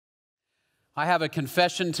I have a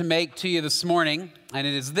confession to make to you this morning, and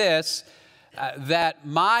it is this, that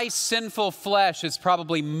my sinful flesh is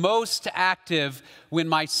probably most active when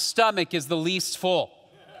my stomach is the least full.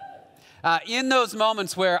 In those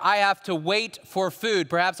moments where I have to wait for food,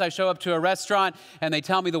 perhaps I show up to a restaurant and they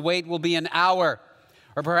tell me the wait will be an hour.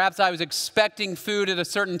 Or perhaps I was expecting food at a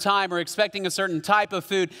certain time or expecting a certain type of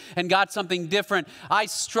food and got something different. I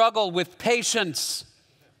struggle with patience.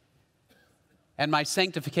 And my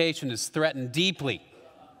sanctification is threatened deeply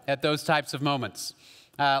at those types of moments.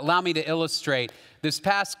 Allow me to illustrate. This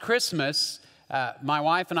past Christmas, my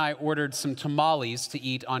wife and I ordered some tamales to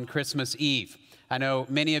eat on Christmas Eve. I know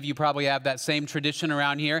many of you probably have that same tradition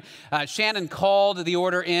around here. Shannon called the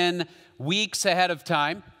order in weeks ahead of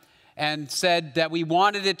time and said that we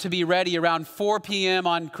wanted it to be ready around 4 p.m.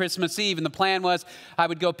 on Christmas Eve. And the plan was I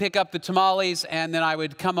would go pick up the tamales, and then I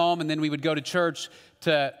would come home, and then we would go to church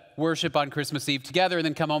to worship on Christmas Eve together and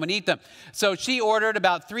then come home and eat them. So she ordered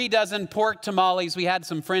about 3 dozen pork tamales. We had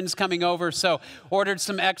some friends coming over, so ordered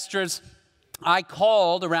some extras. I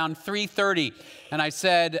called around 3:30 and I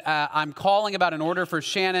said, I'm calling about an order for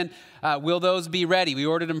Shannon. Will those be ready? We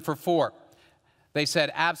ordered them for 4. They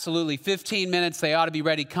said, absolutely, 15 minutes, they ought to be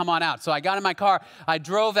ready, come on out. So I got in my car, I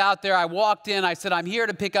drove out there, I walked in, I said, I'm here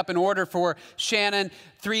to pick up an order for Shannon,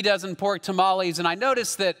 3 dozen pork tamales, and I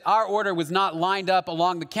noticed that our order was not lined up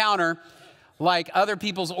along the counter like other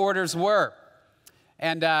people's orders were.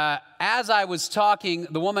 And as I was talking,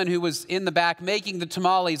 the woman who was in the back making the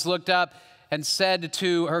tamales looked up and said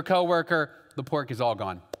to her coworker, the pork is all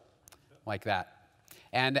gone, like that.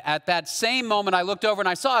 And at that same moment, I looked over and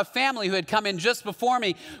I saw a family who had come in just before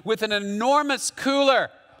me with an enormous cooler.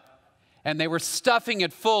 And they were stuffing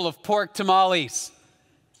it full of pork tamales.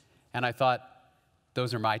 And I thought,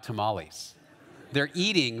 those are my tamales. They're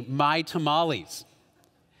eating my tamales.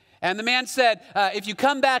 And the man said, if you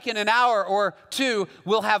come back in an hour or 2,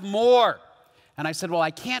 we'll have more. And I said, well,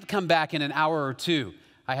 I can't come back in an hour or 2.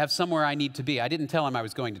 I have somewhere I need to be. I didn't tell him I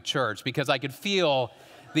was going to church because I could feel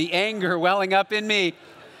the anger welling up in me.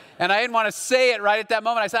 And I didn't want to say it right at that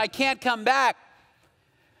moment. I said, I can't come back.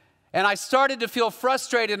 And I started to feel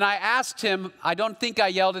frustrated, and I asked him, I don't think I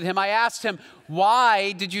yelled at him, I asked him,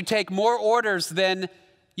 why did you take more orders than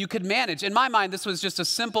you could manage? In my mind, this was just a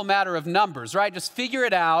simple matter of numbers, right? Just figure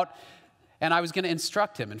it out, and I was going to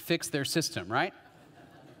instruct him and fix their system, right?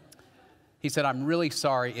 He said, I'm really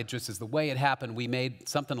sorry, it just is the way it happened. We made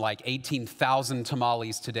something like 18,000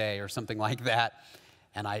 tamales today or something like that.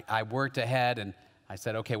 And I worked ahead, and I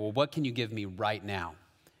said, okay, well, what can you give me right now?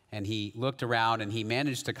 And he looked around, and he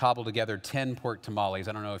managed to cobble together 10 pork tamales.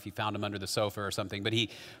 I don't know if he found them under the sofa or something, but he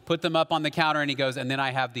put them up on the counter, and he goes, and then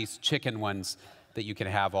I have these chicken ones that you can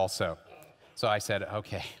have also. So I said,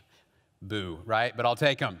 okay, boo, right? But I'll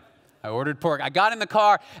take them. I ordered pork. I got in the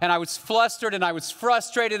car, and I was flustered, and I was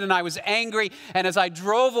frustrated, and I was angry. And as I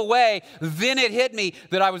drove away, then it hit me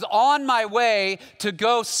that I was on my way to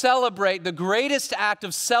go celebrate the greatest act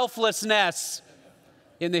of selflessness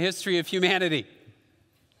in the history of humanity.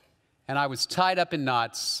 And I was tied up in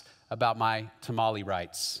knots about my tamale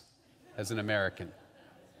rights as an American.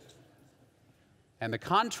 And the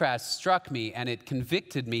contrast struck me, and it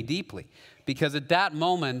convicted me deeply. Because at that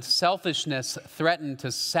moment, selfishness threatened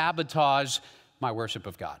to sabotage my worship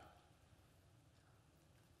of God.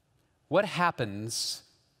 What happens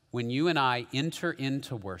when you and I enter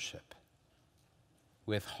into worship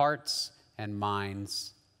with hearts and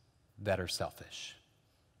minds that are selfish?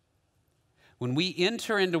 When we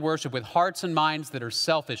enter into worship with hearts and minds that are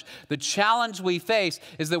selfish, the challenge we face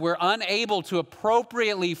is that we're unable to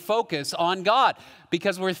appropriately focus on God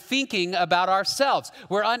because we're thinking about ourselves.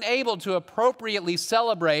 We're unable to appropriately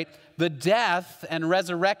celebrate the death and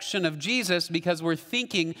resurrection of Jesus because we're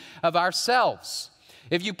thinking of ourselves.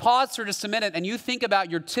 If you pause for just a minute and you think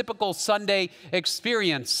about your typical Sunday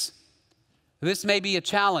experience, this may be a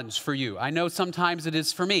challenge for you. I know sometimes it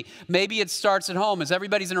is for me. Maybe it starts at home as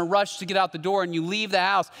everybody's in a rush to get out the door and you leave the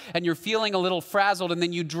house and you're feeling a little frazzled and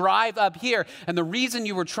then you drive up here. And the reason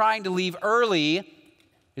you were trying to leave early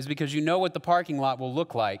is because you know what the parking lot will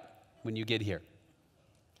look like when you get here.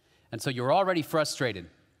 And so you're already frustrated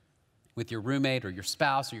with your roommate or your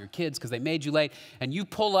spouse or your kids because they made you late, and you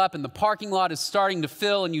pull up and the parking lot is starting to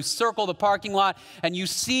fill and you circle the parking lot and you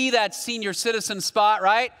see that senior citizen spot,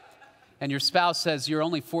 right? And your spouse says, you're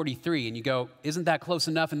only 43. And you go, isn't that close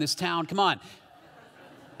enough in this town? Come on.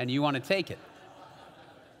 And you want to take it.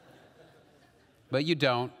 But you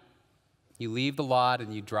don't. You leave the lot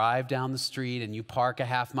and you drive down the street and you park a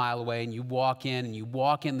half mile away and you walk in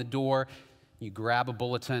the door, you grab a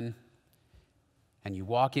bulletin and you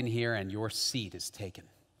walk in here and your seat is taken.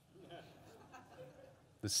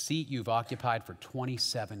 the seat you've occupied for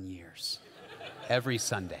 27 years, every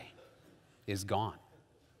Sunday, is gone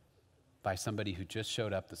by somebody who just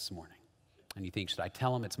showed up this morning. And you think, should I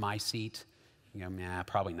tell them it's my seat? You go, nah,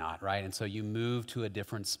 probably not, right? And so you move to a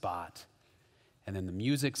different spot. And then the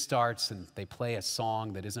music starts and they play a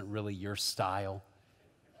song that isn't really your style,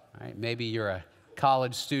 right? Maybe you're a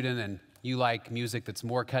college student and you like music that's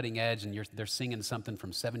more cutting edge and they're singing something from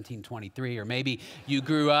 1723. Or maybe you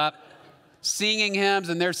grew up singing hymns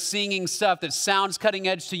and they're singing stuff that sounds cutting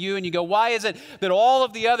edge to you. And you go, why is it that all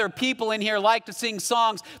of the other people in here like to sing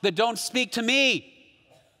songs that don't speak to me?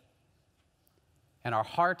 And our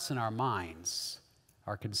hearts and our minds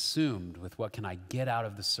are consumed with what can I get out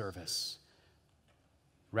of the service,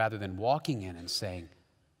 rather than walking in and saying,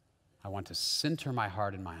 I want to center my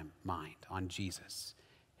heart and my mind on Jesus,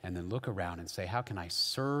 and then look around and say, how can I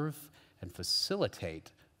serve and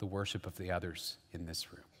facilitate the worship of the others in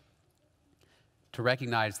this room? To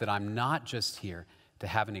recognize that I'm not just here to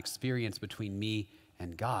have an experience between me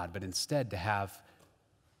and God, but instead to have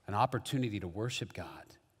an opportunity to worship God,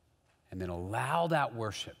 and then allow that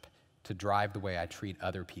worship to drive the way I treat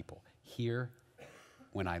other people here,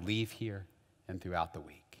 when I leave here, and throughout the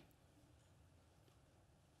week.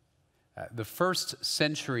 The first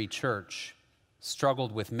century church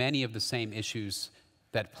struggled with many of the same issues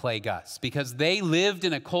that plague us, because they lived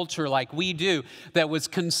in a culture like we do that was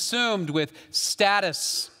consumed with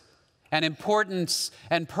status and importance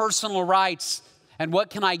and personal rights and what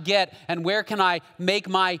can I get and where can I make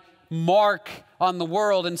my mark on the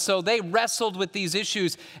world. And so they wrestled with these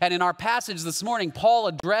issues. And in our passage this morning, Paul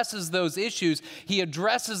addresses those issues. He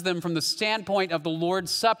addresses them from the standpoint of the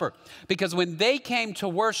Lord's Supper. Because when they came to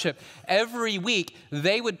worship every week,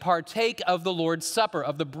 they would partake of the Lord's Supper,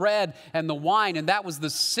 of the bread and the wine. And that was the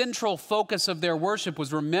central focus of their worship,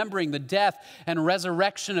 was remembering the death and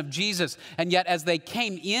resurrection of Jesus. And yet as they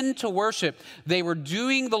came into worship, they were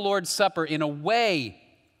doing the Lord's Supper in a way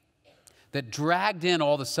that dragged in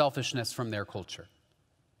all the selfishness from their culture.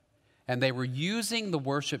 And they were using the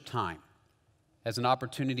worship time as an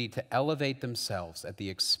opportunity to elevate themselves at the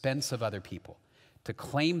expense of other people, to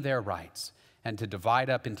claim their rights, and to divide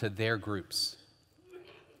up into their groups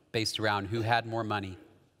based around who had more money,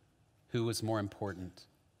 who was more important,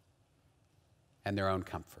 and their own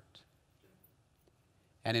comfort.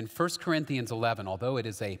 And in 1 Corinthians 11, although it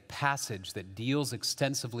is a passage that deals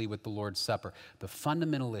extensively with the Lord's Supper, the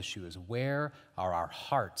fundamental issue is, where are our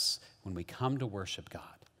hearts when we come to worship God?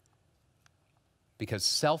 Because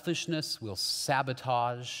selfishness will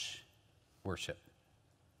sabotage worship.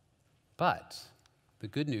 But the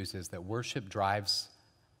good news is that worship drives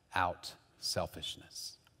out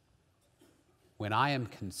selfishness. When I am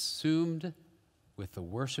consumed with the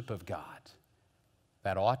worship of God,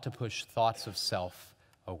 that ought to push thoughts of self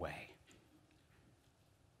away.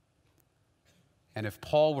 And if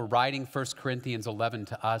Paul were writing 1 Corinthians 11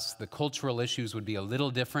 to us, the cultural issues would be a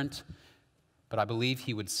little different, but I believe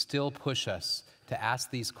he would still push us to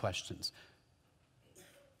ask these questions.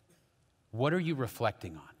 What are you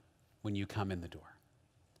reflecting on when you come in the door?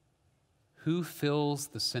 Who fills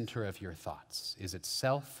the center of your thoughts? Is it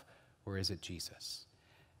self or is it Jesus?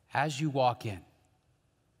 As you walk in,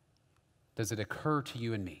 does it occur to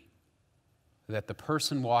you and me that the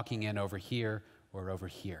person walking in over here or over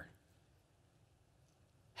here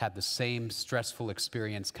had the same stressful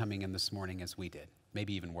experience coming in this morning as we did,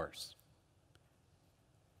 maybe even worse?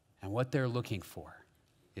 And what they're looking for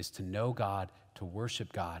is to know God, to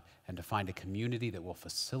worship God, and to find a community that will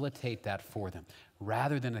facilitate that for them,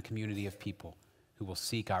 rather than a community of people who will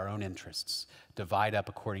seek our own interests, divide up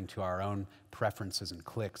according to our own preferences and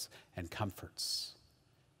cliques and comforts.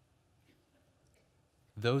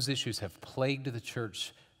 Those issues have plagued the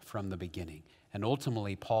church from the beginning. And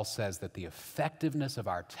ultimately, Paul says that the effectiveness of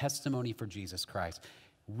our testimony for Jesus Christ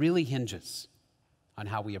really hinges on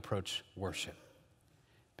how we approach worship.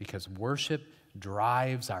 Because worship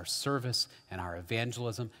drives our service and our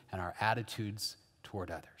evangelism and our attitudes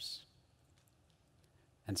toward others.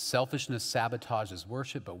 And selfishness sabotages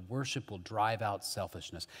worship, but worship will drive out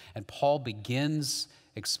selfishness. And Paul begins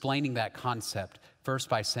explaining that concept first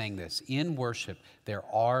by saying this: in worship, there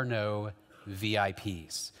are no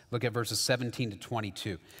VIPs. Look at verses 17 to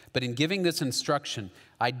 22. But in giving this instruction,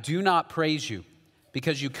 I do not praise you,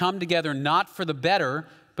 because you come together not for the better,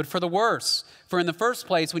 but for the worse. For in the first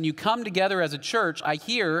place, when you come together as a church, I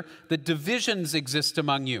hear that divisions exist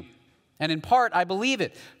among you. And in part, I believe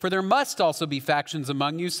it, for there must also be factions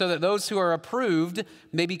among you, so that those who are approved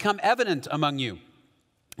may become evident among you.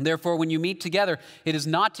 Therefore, when you meet together, it is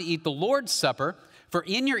not to eat the Lord's Supper, for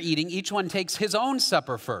in your eating, each one takes his own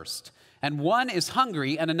supper first. And one is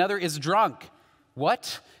hungry and another is drunk.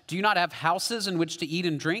 What? Do you not have houses in which to eat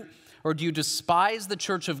and drink? Or do you despise the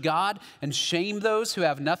church of God and shame those who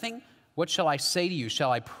have nothing? What shall I say to you?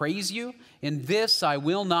 Shall I praise you? In this I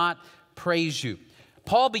will not praise you.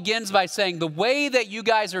 Paul begins by saying the way that you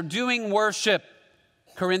guys are doing worship,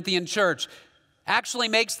 Corinthian church, actually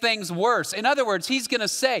makes things worse. In other words, he's going to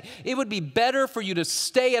say it would be better for you to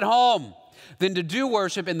stay at home than to do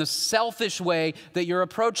worship in the selfish way that you're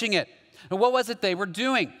approaching it. And what was it they were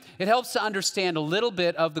doing? It helps to understand a little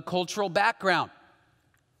bit of the cultural background.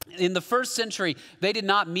 In the first century, they did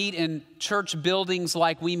not meet in church buildings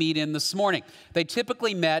like we meet in this morning. They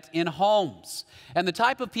typically met in homes. And the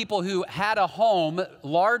type of people who had a home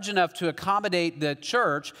large enough to accommodate the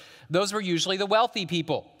church, those were usually the wealthy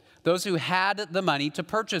people, those who had the money to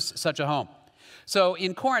purchase such a home. So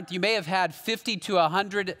in Corinth, you may have had 50 to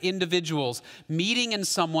 100 individuals meeting in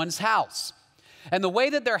someone's house. And the way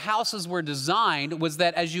that their houses were designed was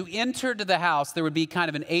that as you entered the house, there would be kind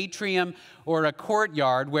of an atrium or a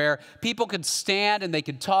courtyard where people could stand and they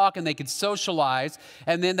could talk and they could socialize,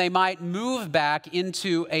 and then they might move back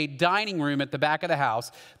into a dining room at the back of the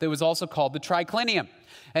house that was also called the triclinium.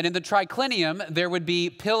 And in the triclinium, there would be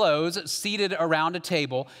pillows seated around a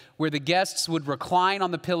table where the guests would recline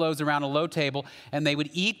on the pillows around a low table and they would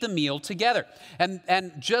eat the meal together.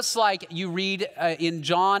 And just like you read in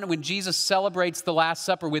John when Jesus celebrates the Last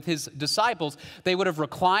Supper with his disciples, they would have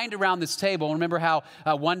reclined around this table. Remember how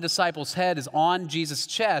one disciple's head is on Jesus'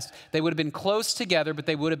 chest. They would have been close together, but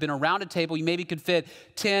they would have been around a table. You maybe could fit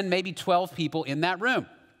 10, maybe 12 people in that room.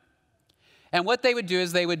 And what they would do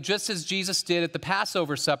is they would, just as Jesus did at the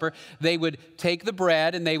Passover supper, they would take the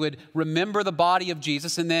bread and they would remember the body of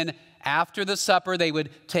Jesus. And then after the supper, they would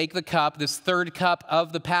take the cup, this third cup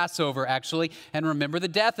of the Passover actually, and remember the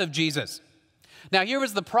death of Jesus. Now here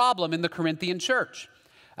was the problem in the Corinthian church.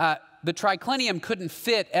 The triclinium couldn't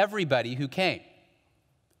fit everybody who came.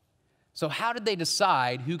 So how did they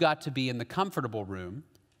decide who got to be in the comfortable room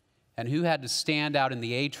and who had to stand out in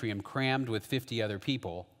the atrium crammed with 50 other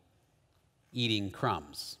people eating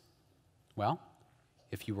crumbs? Well,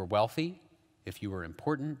 if you were wealthy, if you were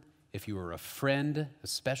important, if you were a friend, a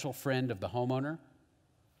special friend of the homeowner,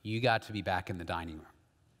 you got to be back in the dining room.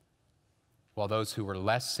 While those who were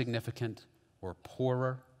less significant or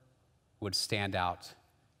poorer would stand out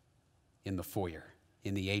in the foyer,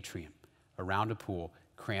 in the atrium, around a pool,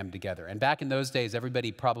 crammed together. And back in those days,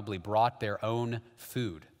 everybody probably brought their own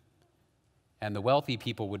food. And the wealthy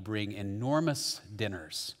people would bring enormous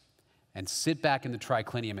dinners and sit back in the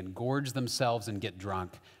triclinium and gorge themselves and get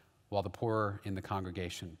drunk, while the poorer in the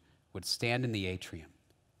congregation would stand in the atrium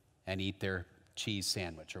and eat their cheese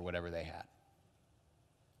sandwich or whatever they had.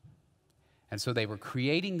 And so they were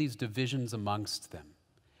creating these divisions amongst them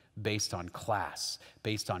based on class,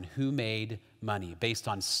 based on who made money, based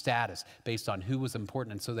on status, based on who was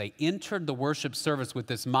important. And so they entered the worship service with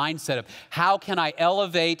this mindset of, how can I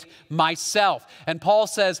elevate myself? And Paul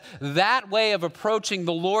says that way of approaching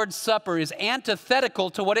the Lord's Supper is antithetical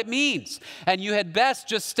to what it means. And you had best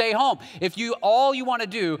just stay home. If all you want to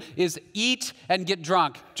do is eat and get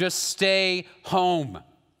drunk, just stay home.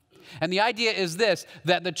 And the idea is this,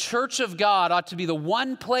 that the church of God ought to be the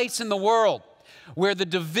one place in the world where the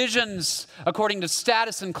divisions according to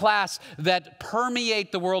status and class that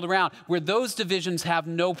permeate the world around, where those divisions have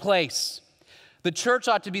no place. The church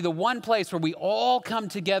ought to be the one place where we all come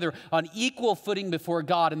together on equal footing before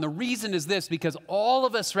God. And the reason is this, because all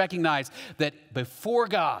of us recognize that before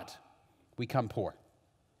God, we come poor.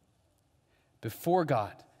 Before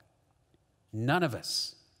God, none of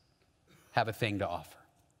us have a thing to offer.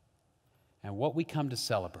 And what we come to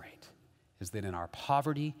celebrate is that in our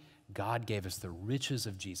poverty, God gave us the riches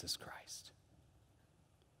of Jesus Christ.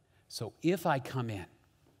 So if I come in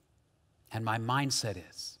and my mindset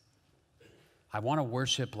is, I want to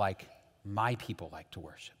worship like my people like to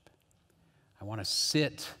worship. I want to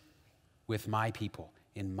sit with my people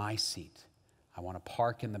in my seat. I want to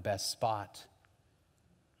park in the best spot.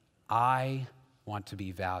 I want to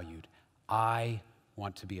be valued. I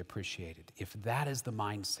want to be appreciated. If that is the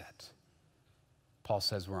mindset, Paul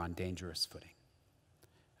says we're on dangerous footing.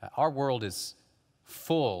 Our world is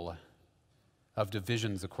full of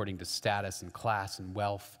divisions according to status and class and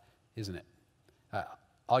wealth, isn't it?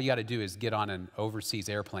 All you got to do is get on an overseas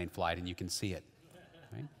airplane flight and you can see it.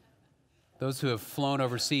 Right? Those who have flown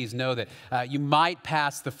overseas know that you might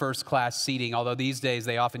pass the first class seating, although these days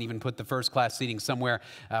they often even put the first class seating somewhere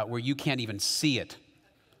where you can't even see it.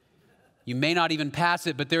 You may not even pass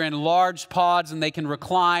it, but they're in large pods and they can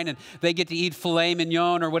recline and they get to eat filet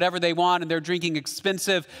mignon or whatever they want, and they're drinking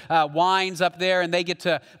expensive wines up there, and they get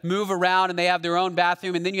to move around and they have their own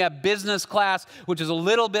bathroom. And then you have business class, which is a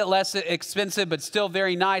little bit less expensive but still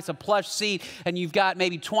very nice, a plush seat, and you've got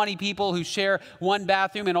maybe 20 people who share one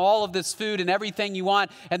bathroom and all of this food and everything you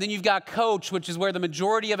want. And then you've got coach, which is where the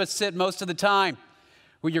majority of us sit most of the time,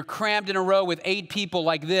 where you're crammed in a row with 8 people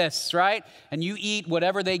like this, right? And you eat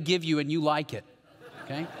whatever they give you and you like it,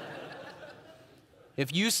 okay?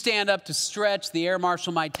 If you stand up to stretch, the air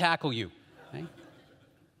marshal might tackle you, okay?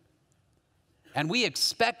 And we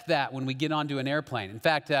expect that when we get onto an airplane. In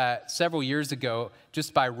fact, several years ago,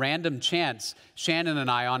 just by random chance, Shannon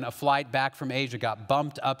and I on a flight back from Asia got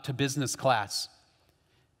bumped up to business class.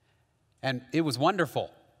 And it was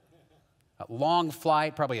wonderful. A long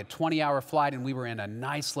flight, probably a 20-hour flight, and we were in a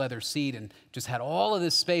nice leather seat and just had all of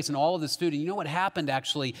this space and all of this food. And you know what happened,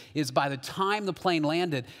 actually, is by the time the plane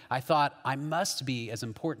landed, I thought, I must be as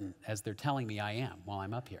important as they're telling me I am while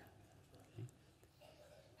I'm up here.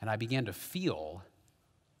 And I began to feel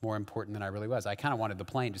more important than I really was. I kind of wanted the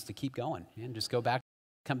plane just to keep going and just go back,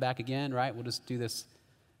 come back again, right? We'll just do this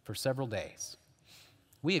for several days.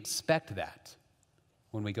 We expect that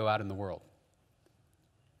when we go out in the world.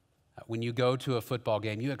 When you go to a football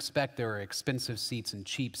game, you expect there are expensive seats and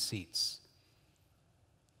cheap seats.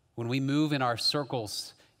 When we move in our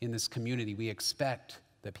circles in this community, we expect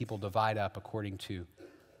that people divide up according to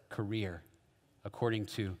career, according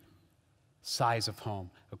to size of home,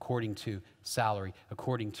 according to salary,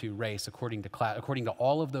 according to race, according to class, according to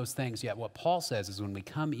all of those things. Yet what Paul says is when we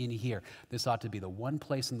come in here, this ought to be the one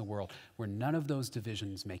place in the world where none of those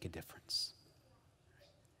divisions make a difference.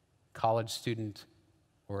 College student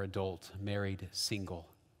or adult, married, single,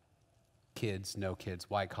 kids, no kids,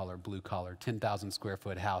 white collar, blue collar, 10,000 square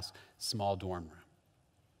foot house, small dorm room.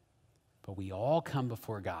 But we all come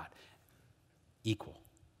before God equal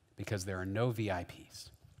because there are no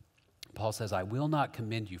VIPs. Paul says, I will not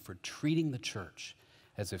commend you for treating the church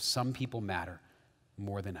as if some people matter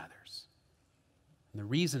more than others. And the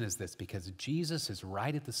reason is this, because Jesus is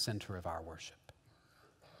right at the center of our worship,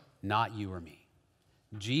 not you or me.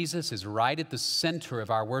 Jesus is right at the center of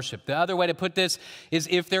our worship. The other way to put this is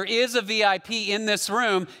if there is a VIP in this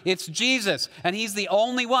room, it's Jesus, and he's the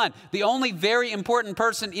only one. The only very important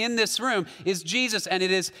person in this room is Jesus, and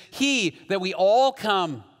it is he that we all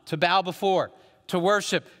come to bow before, to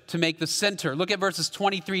worship, to make the center. Look at verses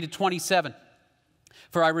 23 to 27.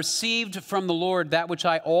 For I received from the Lord that which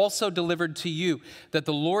I also delivered to you, that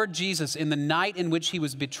the Lord Jesus, in the night in which he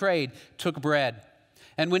was betrayed, took bread.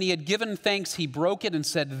 And when he had given thanks, he broke it and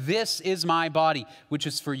said, this is my body, which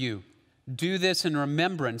is for you. Do this in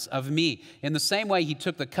remembrance of me. In the same way, he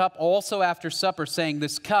took the cup also after supper, saying,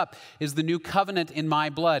 this cup is the new covenant in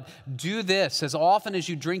my blood. Do this as often as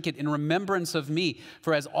you drink it in remembrance of me.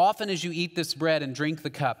 For as often as you eat this bread and drink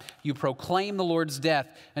the cup, you proclaim the Lord's death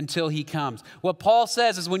until he comes. What Paul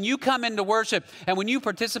says is when you come into worship and when you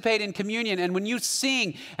participate in communion and when you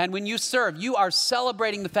sing and when you serve, you are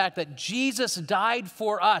celebrating the fact that Jesus died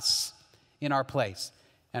for us in our place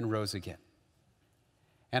and rose again.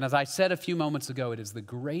 And as I said a few moments ago, it is the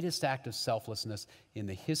greatest act of selflessness in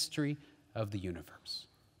the history of the universe.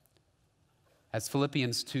 As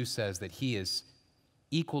Philippians 2 says, that he is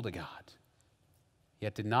equal to God,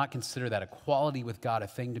 yet did not consider that equality with God a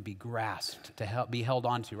thing to be grasped, to be held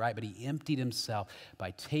onto, right? But he emptied himself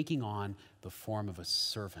by taking on the form of a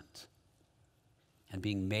servant and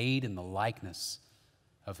being made in the likeness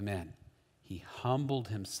of men. He humbled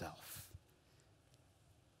himself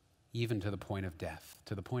even to the point of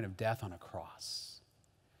death on a cross.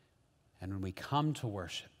 And when we come to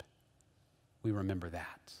worship, we remember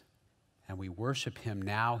that. And we worship him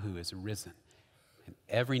now who is risen. And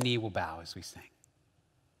every knee will bow as we sing.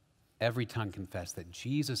 Every tongue confess that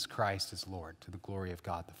Jesus Christ is Lord to the glory of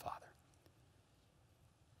God the Father.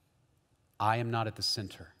 I am not at the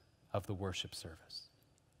center of the worship service.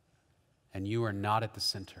 And you are not at the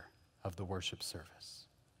center of the worship service.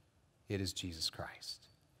 It is Jesus Christ.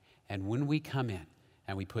 And when we come in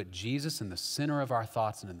and we put Jesus in the center of our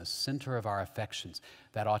thoughts and in the center of our affections,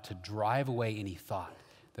 that ought to drive away any thought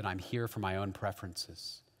that I'm here for my own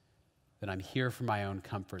preferences, that I'm here for my own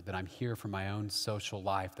comfort, that I'm here for my own social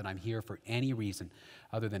life, that I'm here for any reason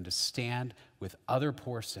other than to stand with other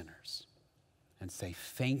poor sinners and say,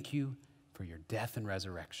 thank you for your death and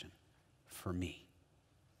resurrection for me.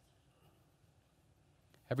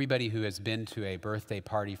 Everybody who has been to a birthday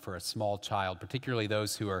party for a small child, particularly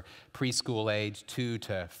those who are preschool age, 2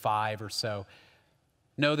 to 5 or so,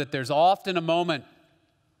 know that there's often a moment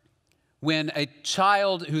when a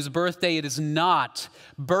child whose birthday it is not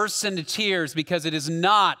bursts into tears because it is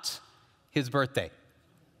not his birthday.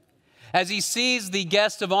 As he sees the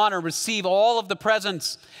guest of honor receive all of the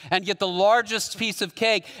presents and get the largest piece of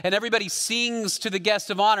cake, and everybody sings to the guest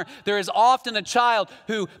of honor, there is often a child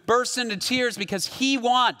who bursts into tears because he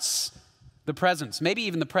wants the presents, maybe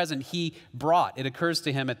even the present he brought. It occurs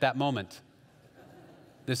to him at that moment,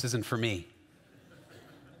 this isn't for me,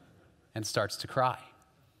 and starts to cry.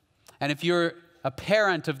 And if you're a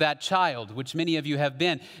parent of that child, which many of you have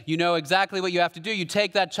been, you know exactly what you have to do. You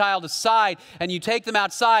take that child aside and you take them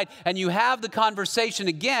outside and you have the conversation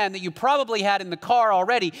again that you probably had in the car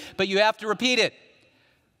already, but you have to repeat it.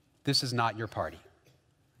 This is not your party.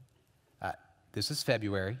 This is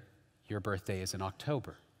February. Your birthday is in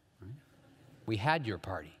October. Right? We had your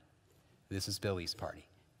party. This is Billy's party.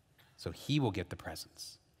 So he will get the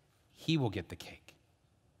presents. He will get the cake.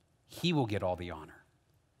 He will get all the honor.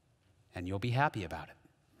 And you'll be happy about it.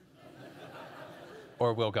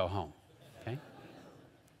 Or we'll go home, okay?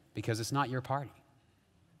 Because it's not your party.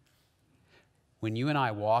 When you and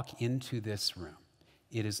I walk into this room,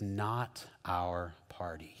 it is not our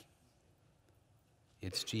party.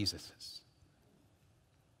 It's Jesus's.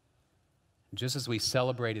 Just as we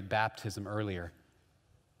celebrated baptism earlier,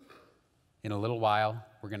 in a little while,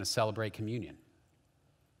 we're going to celebrate communion.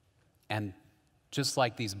 And just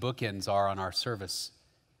like these bookends are on our service,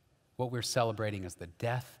 what we're celebrating is the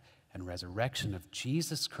death and resurrection of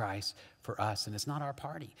Jesus Christ for us, and it's not our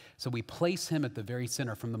party. So we place him at the very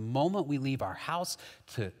center. From the moment we leave our house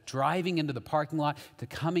to driving into the parking lot to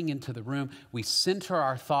coming into the room, we center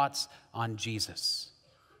our thoughts on Jesus.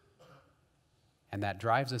 And that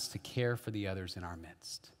drives us to care for the others in our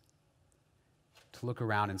midst. To look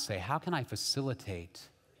around and say, how can I facilitate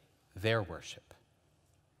their worship?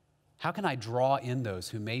 How can I draw in those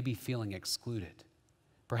who may be feeling excluded?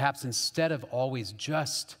 Perhaps instead of always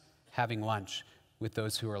just having lunch with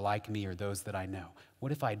those who are like me or those that I know,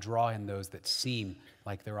 what if I draw in those that seem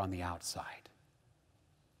like they're on the outside?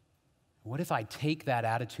 What if I take that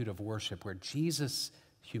attitude of worship where Jesus'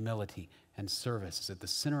 humility and service is at the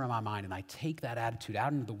center of my mind, and I take that attitude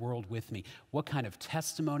out into the world with me? What kind of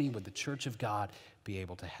testimony would the church of God be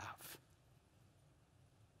able to have?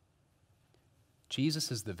 Jesus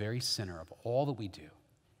is the very center of all that we do.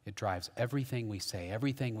 It drives everything we say,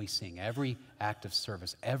 everything we sing, every act of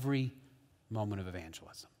service, every moment of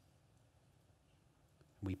evangelism.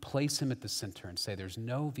 We place him at the center and say there's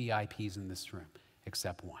no VIPs in this room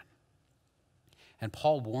except one. And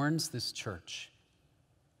Paul warns this church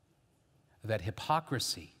that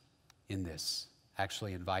hypocrisy in this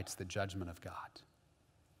actually invites the judgment of God.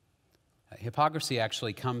 Hypocrisy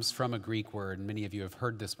actually comes from a Greek word, and many of you have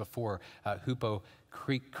heard this before,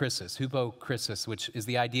 hypokrisis, which is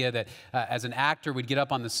the idea that as an actor would get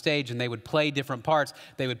up on the stage and they would play different parts,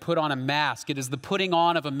 they would put on a mask. It is the putting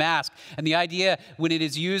on of a mask. And the idea when it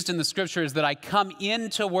is used in the scripture is that I come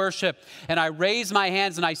into worship and I raise my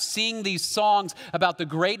hands and I sing these songs about the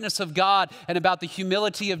greatness of God and about the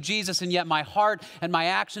humility of Jesus, and yet my heart and my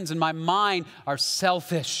actions and my mind are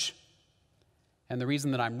selfish. And the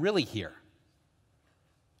reason that I'm really here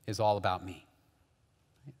is all about me.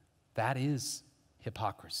 That is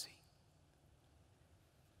hypocrisy.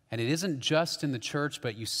 And it isn't just in the church,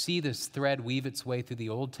 but you see this thread weave its way through the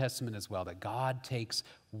Old Testament as well, that God takes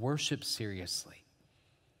worship seriously.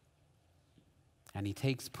 And he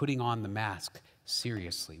takes putting on the mask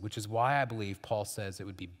seriously, which is why I believe Paul says it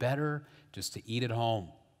would be better just to eat at home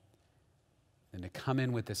than to come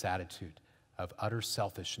in with this attitude of utter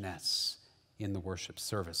selfishness in the worship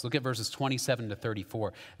service. Look at verses 27 to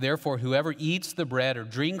 34. Therefore, whoever eats the bread or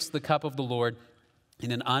drinks the cup of the Lord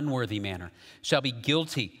in an unworthy manner shall be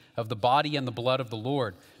guilty of the body and the blood of the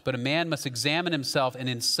Lord. But a man must examine himself, and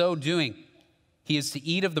in so doing, he is to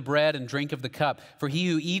eat of the bread and drink of the cup. For he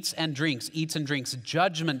who eats and drinks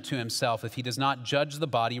judgment to himself if he does not judge the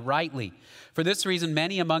body rightly. For this reason,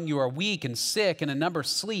 many among you are weak and sick, and a number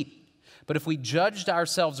sleep. But if we judged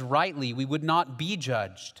ourselves rightly, we would not be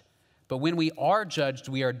judged. But when we are judged,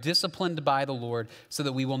 we are disciplined by the Lord, so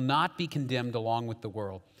that we will not be condemned along with the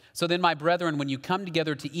world. So then, my brethren, when you come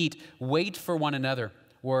together to eat, wait for one another,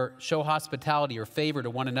 or show hospitality or favor to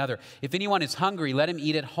one another. If anyone is hungry, let him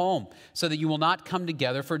eat at home, so that you will not come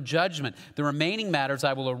together for judgment. The remaining matters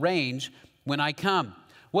I will arrange when I come.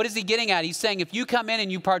 What is he getting at? He's saying if you come in and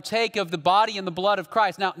you partake of the body and the blood of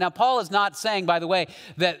Christ. Now Paul is not saying, by the way,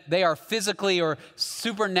 that they are physically or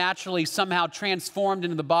supernaturally somehow transformed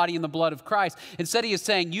into the body and the blood of Christ. Instead, he is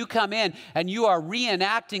saying you come in and you are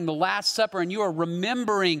reenacting the Last Supper and you are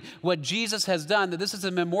remembering what Jesus has done, that this is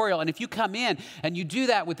a memorial. And if you come in and you do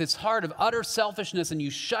that with this heart of utter selfishness and you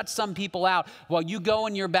shut some people out while you go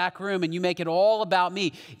in your back room and you make it all about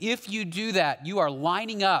me, if you do that, you are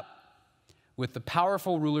lining up with the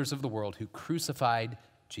powerful rulers of the world who crucified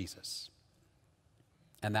Jesus.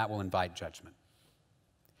 And that will invite judgment.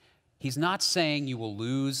 He's not saying you will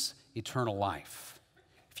lose eternal life.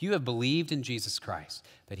 If you have believed in Jesus Christ,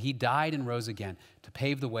 that he died and rose again to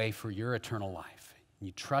pave the way for your eternal life, and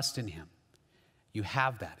you trust in him, you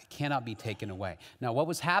have that. It cannot be taken away. Now, what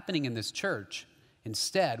was happening in this church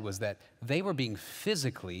instead was that they were being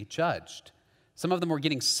physically judged. Some of them were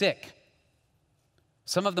getting sick.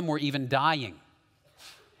 Some of them were even dying.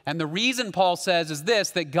 And the reason Paul says is this,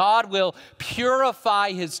 that God will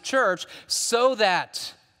purify his church so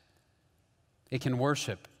that it can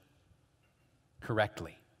worship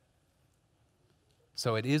correctly.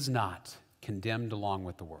 So it is not condemned along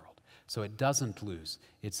with the world. So it doesn't lose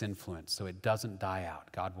its influence. So it doesn't die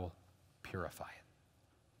out. God will purify it.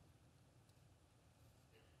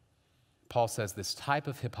 Paul says this type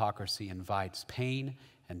of hypocrisy invites pain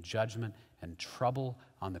and judgment and trouble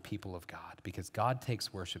on the people of God, because God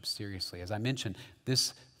takes worship seriously. As I mentioned,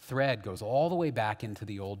 this thread goes all the way back into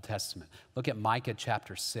the Old Testament. Look at Micah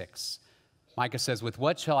chapter 6. Micah says, "With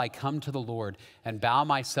what shall I come to the Lord and bow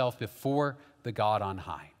myself before the God on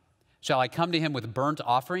high? Shall I come to him with burnt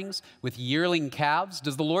offerings, with yearling calves?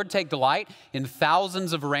 Does the Lord take delight in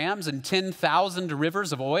thousands of rams and 10,000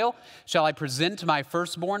 rivers of oil? Shall I present my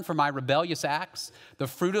firstborn for my rebellious acts, the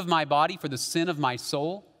fruit of my body for the sin of my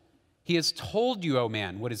soul? He has told you, O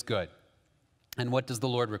man, what is good. And what does the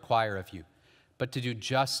Lord require of you? But to do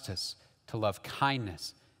justice, to love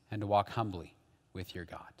kindness, and to walk humbly with your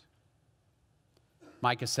God."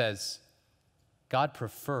 Micah says, God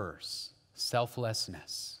prefers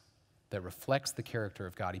selflessness that reflects the character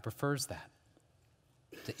of God. He prefers that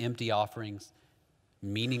to empty offerings,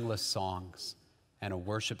 meaningless songs, and a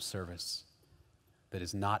worship service that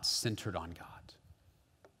is not centered on God.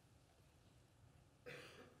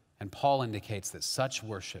 And Paul indicates that such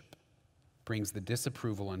worship brings the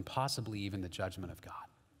disapproval and possibly even the judgment of God.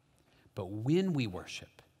 But when we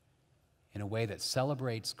worship in a way that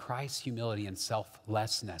celebrates Christ's humility and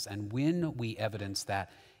selflessness, and when we evidence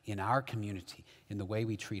that in our community, in the way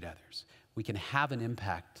we treat others, we can have an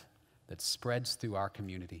impact that spreads through our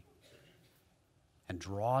community and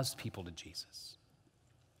draws people to Jesus.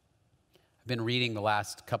 I've been reading the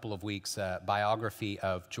last couple of weeks a biography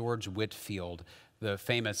of George Whitefield, the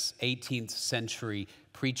famous 18th century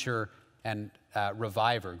preacher and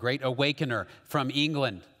reviver, great awakener from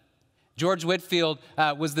England. George Whitefield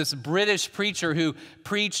was this British preacher who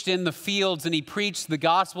preached in the fields, and he preached the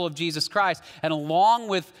gospel of Jesus Christ. And along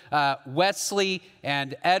with Wesley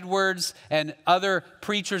and Edwards and other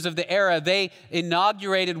preachers of the era, they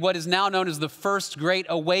inaugurated what is now known as the First Great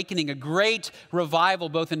Awakening, a great revival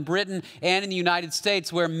both in Britain and in the United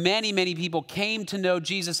States, where many, many people came to know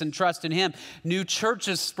Jesus and trust in him. New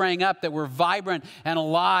churches sprang up that were vibrant and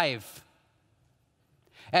alive.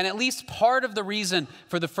 And at least part of the reason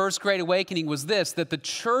for the First Great Awakening was this, that the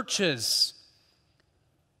churches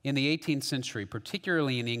in the 18th century,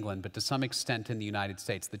 particularly in England, but to some extent in the United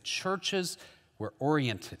States, the churches were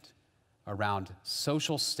oriented around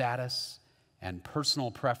social status and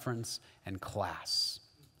personal preference and class.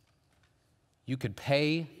 You could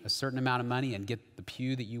pay a certain amount of money and get the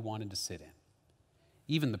pew that you wanted to sit in.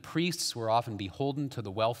 Even the priests were often beholden to the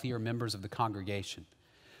wealthier members of the congregation,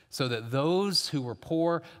 so that those who were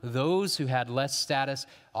poor, those who had less status,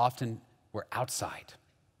 often were outside.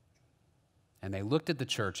 And they looked at the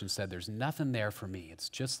church and said, there's nothing there for me. It's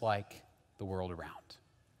just like the world around.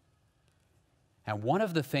 And one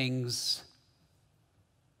of the things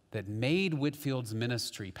that made Whitefield's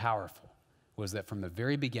ministry powerful was that from the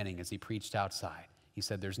very beginning, as he preached outside, he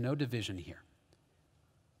said, there's no division here.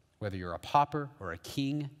 Whether you're a pauper or a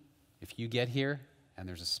king, if you get here and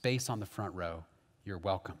there's a space on the front row, you're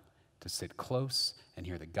welcome to sit close and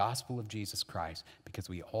hear the gospel of Jesus Christ, because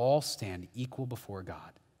we all stand equal before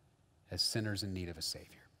God as sinners in need of a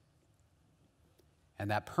Savior.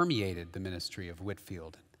 And that permeated the ministry of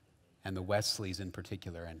Whitefield and the Wesleys in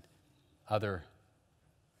particular and other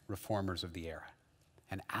reformers of the era.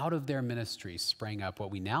 And out of their ministries sprang up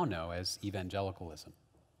what we now know as evangelicalism.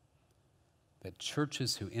 That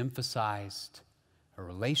churches who emphasized a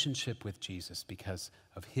relationship with Jesus because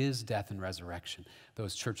of his death and resurrection.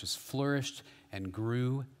 Those churches flourished and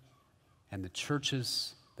grew, and the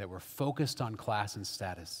churches that were focused on class and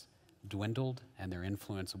status dwindled, and their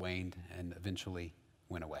influence waned and eventually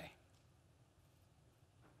went away.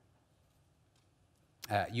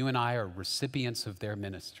 You and I are recipients of their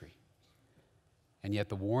ministry, and yet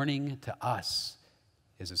the warning to us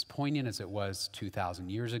is as poignant as it was 2,000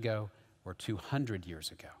 years ago or 200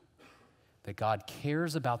 years ago, that God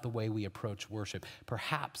cares about the way we approach worship,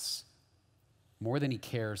 perhaps more than he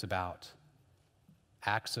cares about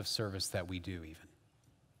acts of service that we do even.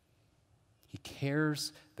 He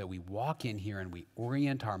cares that we walk in here and we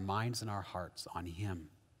orient our minds and our hearts on him.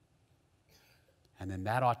 And then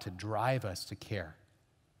that ought to drive us to care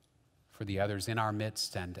for the others in our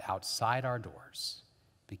midst and outside our doors,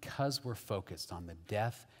 because we're focused on the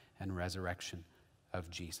death and resurrection of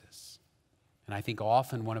Jesus. And I think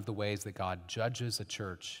often one of the ways that God judges a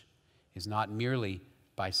church is not merely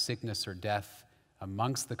by sickness or death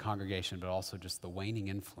amongst the congregation, but also just the waning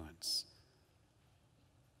influence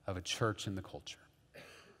of a church in the culture.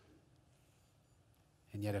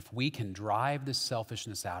 And yet if we can drive this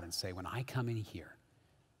selfishness out and say, when I come in here,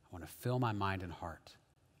 I want to fill my mind and heart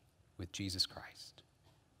with Jesus Christ.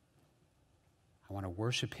 I want to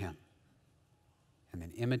worship him and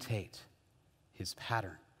then imitate his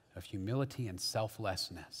pattern of humility and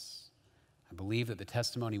selflessness. I believe that the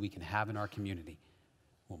testimony we can have in our community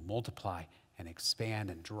will multiply and expand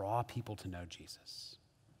and draw people to know Jesus.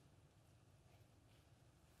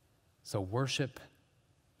 So worship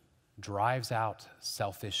drives out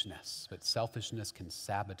selfishness, but selfishness can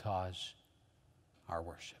sabotage our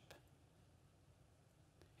worship.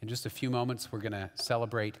 In just a few moments, we're going to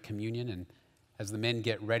celebrate communion, and as the men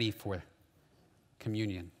get ready for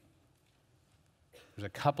communion, there's a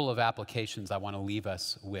couple of applications I want to leave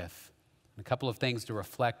us with, and a couple of things to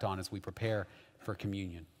reflect on as we prepare for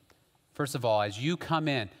communion. First of all, as you come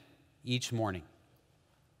in each morning,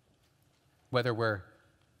 whether we're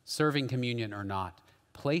serving communion or not,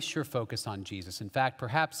 place your focus on Jesus. In fact,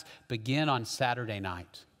 perhaps begin on Saturday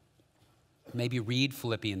night. Maybe read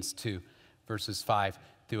Philippians 2, verses 5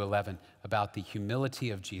 through 11, about the humility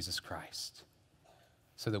of Jesus Christ,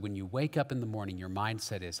 so that when you wake up in the morning, your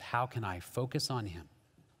mindset is, how can I focus on him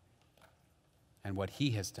and what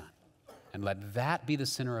he has done? And let that be the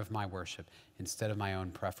center of my worship instead of my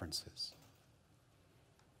own preferences.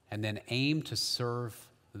 And then aim to serve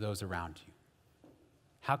those around you.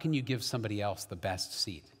 How can you give somebody else the best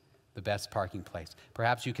seat, the best parking place?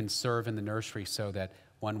 Perhaps you can serve in the nursery so that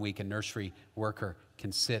one week a nursery worker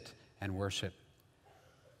can sit and worship.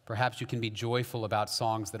 Perhaps you can be joyful about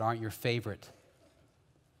songs that aren't your favorite,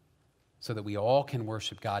 so that we all can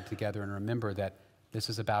worship God together and remember that this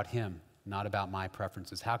is about him, not about my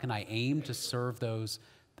preferences. How can I aim to serve those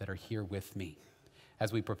that are here with me?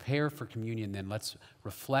 As we prepare for communion, then let's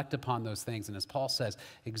reflect upon those things. And as Paul says,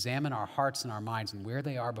 examine our hearts and our minds and where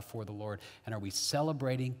they are before the Lord. And are we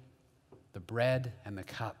celebrating the bread and the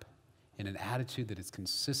cup in an attitude that is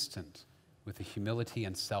consistent with the humility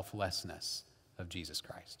and selflessness of Jesus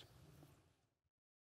Christ?